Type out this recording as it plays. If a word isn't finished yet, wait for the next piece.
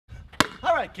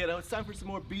right, kiddo, it's time for some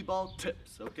more b-ball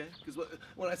tips, okay? Because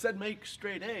when I said make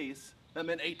straight A's, that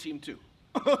meant A-team too.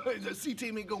 The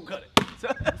C-team ain't gonna cut it. So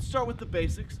let's start with the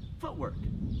basics. Footwork.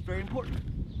 It's very important.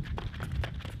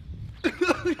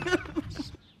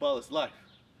 Ball is life.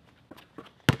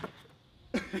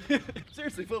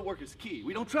 Seriously, footwork is key.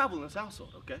 We don't travel in this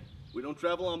household, okay? We don't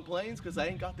travel on planes because I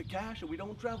ain't got the cash, and we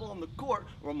don't travel on the court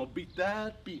or I'm gonna beat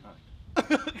that behind.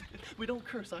 We don't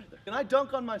curse either. Can I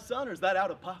dunk on my son, or is that out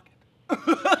of pocket?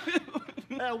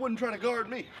 I wouldn't try to guard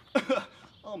me.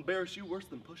 I'll embarrass you worse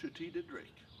than Pusha T did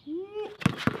Drake.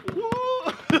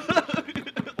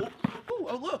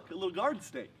 Oh, look, a little garden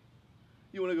snake.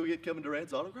 You want to go get Kevin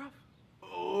Durant's autograph?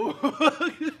 Oh,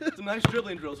 some nice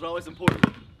dribbling drills are always important.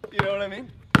 You know what I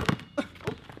mean? Oh,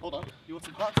 hold on. You want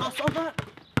some hot sauce on that?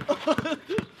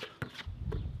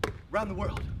 Around the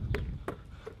world.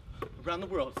 Around the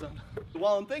world, son.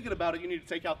 While I'm thinking about it, you need to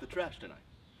take out the trash tonight.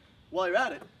 While you're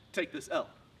at it, take this L.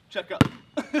 Check up.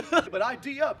 But I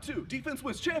D up too. Defense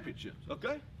wins championships,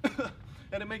 okay?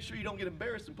 And to make sure you don't get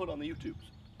embarrassed and put on the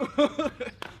YouTubes.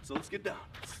 So let's get down.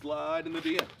 Slide in the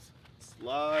DMs.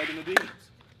 Slide in the DMs.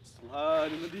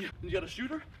 Slide in the DMs. You got a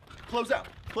shooter? Close out.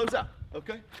 Close out,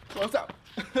 okay? Close out.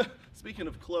 Speaking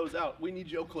of close out, we need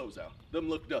your close out. Them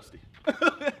look dusty.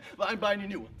 But I'm buying you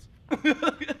new ones.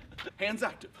 Hands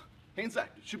active. Hands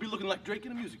active. Should be looking like Drake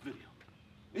in a music video.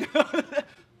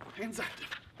 Hands active.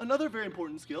 Another very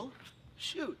important skill,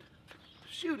 shoot.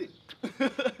 Shooting.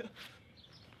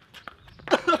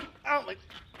 Ow,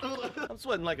 I'm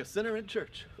sweating like a sinner in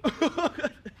church.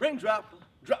 Raindrop,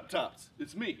 drop tops.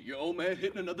 It's me, your old man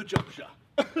hitting another jump shot.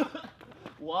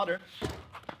 Water.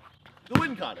 The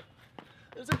wind caught it.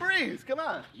 There's a breeze, come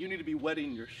on. You need to be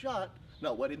wetting your shot,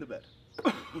 not wetting the bed.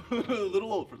 A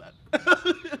little old for that.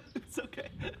 It's okay.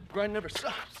 Grind never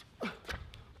stops.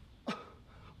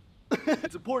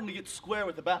 It's important to get square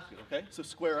with the basket, okay? So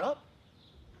square up,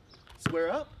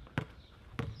 square up,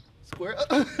 square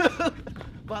up.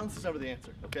 Violence is never the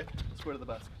answer, okay? Square to the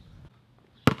basket.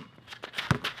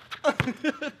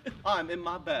 I'm in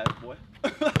my bag, boy.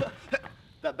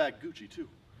 That bag Gucci, too.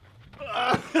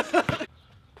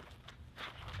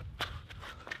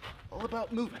 All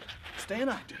about moving, staying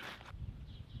active.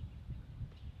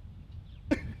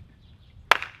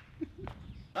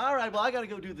 All right, well, I gotta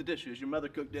go do the dishes. Your mother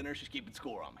cooked dinner. She's keeping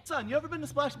score on me. Son, you ever been to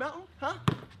Splash Mountain? Huh?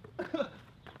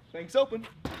 Bank's open.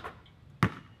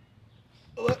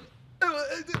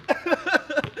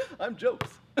 I'm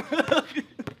jokes.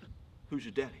 Who's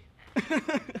your daddy?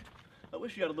 I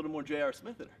wish you had a little more J.R.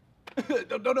 Smith in her.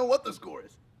 Don't know what the score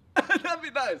is. That'd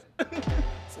be nice.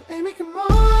 So baby, come on.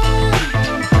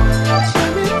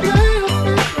 Let me play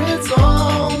your